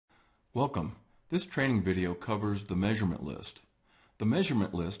Welcome. This training video covers the measurement list. The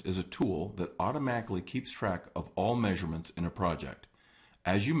measurement list is a tool that automatically keeps track of all measurements in a project.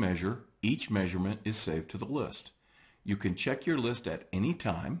 As you measure, each measurement is saved to the list. You can check your list at any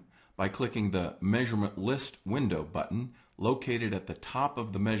time by clicking the Measurement List window button located at the top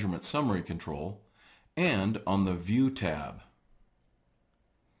of the Measurement Summary control and on the View tab.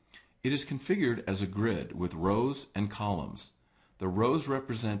 It is configured as a grid with rows and columns. The rows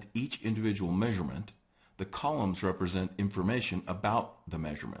represent each individual measurement. The columns represent information about the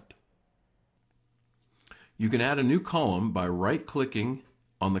measurement. You can add a new column by right-clicking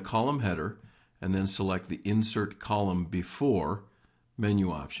on the column header and then select the Insert Column Before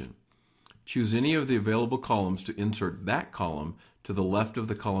menu option. Choose any of the available columns to insert that column to the left of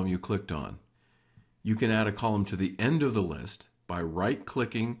the column you clicked on. You can add a column to the end of the list by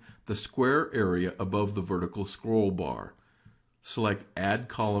right-clicking the square area above the vertical scroll bar. Select Add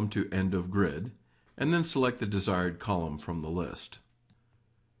Column to End of Grid, and then select the desired column from the list.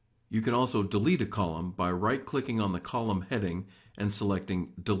 You can also delete a column by right-clicking on the column heading and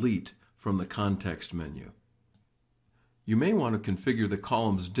selecting Delete from the context menu. You may want to configure the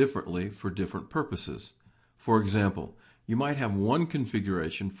columns differently for different purposes. For example, you might have one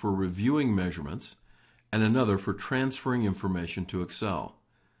configuration for reviewing measurements and another for transferring information to Excel.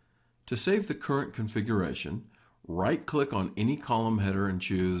 To save the current configuration, right-click on any column header and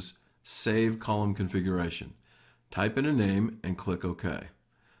choose Save Column Configuration. Type in a name and click OK.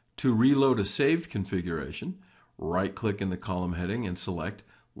 To reload a saved configuration, right-click in the column heading and select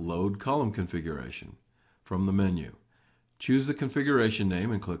Load Column Configuration from the menu. Choose the configuration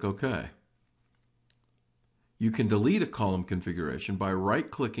name and click OK. You can delete a column configuration by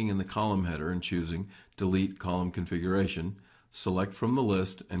right-clicking in the column header and choosing Delete Column Configuration. Select from the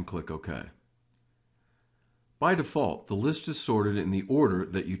list and click OK. By default, the list is sorted in the order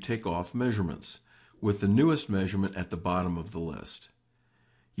that you take off measurements, with the newest measurement at the bottom of the list.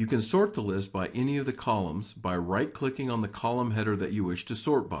 You can sort the list by any of the columns by right-clicking on the column header that you wish to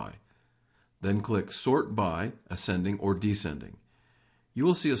sort by. Then click Sort By, Ascending or Descending. You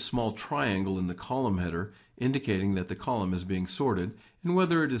will see a small triangle in the column header indicating that the column is being sorted and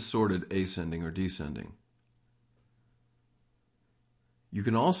whether it is sorted ascending or descending. You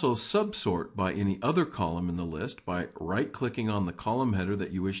can also subsort by any other column in the list by right-clicking on the column header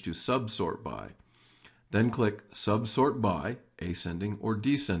that you wish to subsort by. Then click Subsort By, Ascending or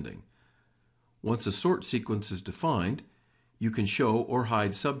Descending. Once a sort sequence is defined, you can show or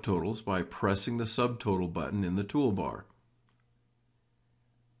hide subtotals by pressing the Subtotal button in the toolbar.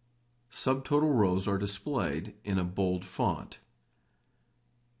 Subtotal rows are displayed in a bold font.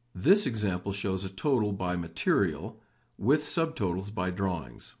 This example shows a total by material with subtotals by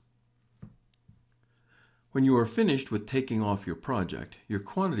drawings. When you are finished with taking off your project, your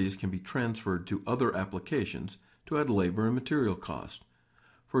quantities can be transferred to other applications to add labor and material cost.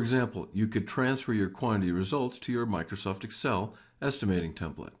 For example, you could transfer your quantity results to your Microsoft Excel estimating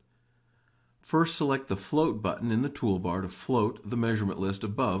template. First, select the Float button in the toolbar to float the measurement list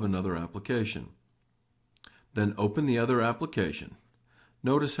above another application. Then open the other application.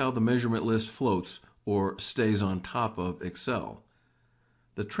 Notice how the measurement list floats or stays on top of Excel.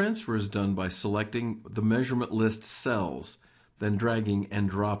 The transfer is done by selecting the measurement list cells, then dragging and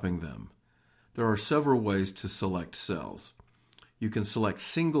dropping them. There are several ways to select cells. You can select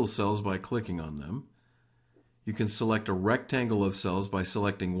single cells by clicking on them. You can select a rectangle of cells by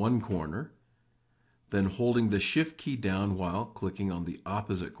selecting one corner, then holding the Shift key down while clicking on the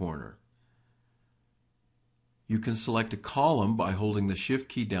opposite corner. You can select a column by holding the Shift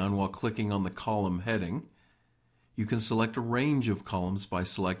key down while clicking on the column heading. You can select a range of columns by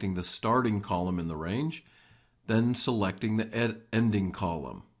selecting the starting column in the range, then selecting the ending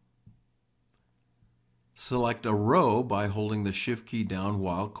column. Select a row by holding the Shift key down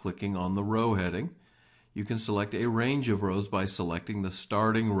while clicking on the row heading. You can select a range of rows by selecting the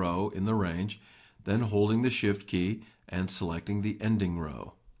starting row in the range, then holding the Shift key and selecting the ending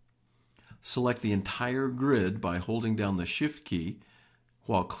row. Select the entire grid by holding down the Shift key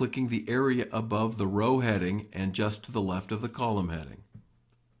while clicking the area above the row heading and just to the left of the column heading.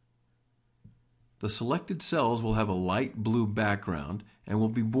 The selected cells will have a light blue background and will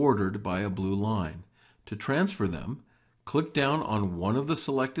be bordered by a blue line. To transfer them, click down on one of the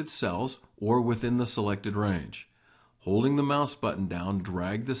selected cells or within the selected range. Holding the mouse button down,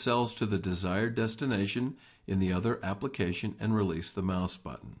 drag the cells to the desired destination in the other application and release the mouse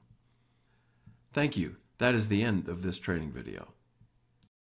button. Thank you. That is the end of this training video.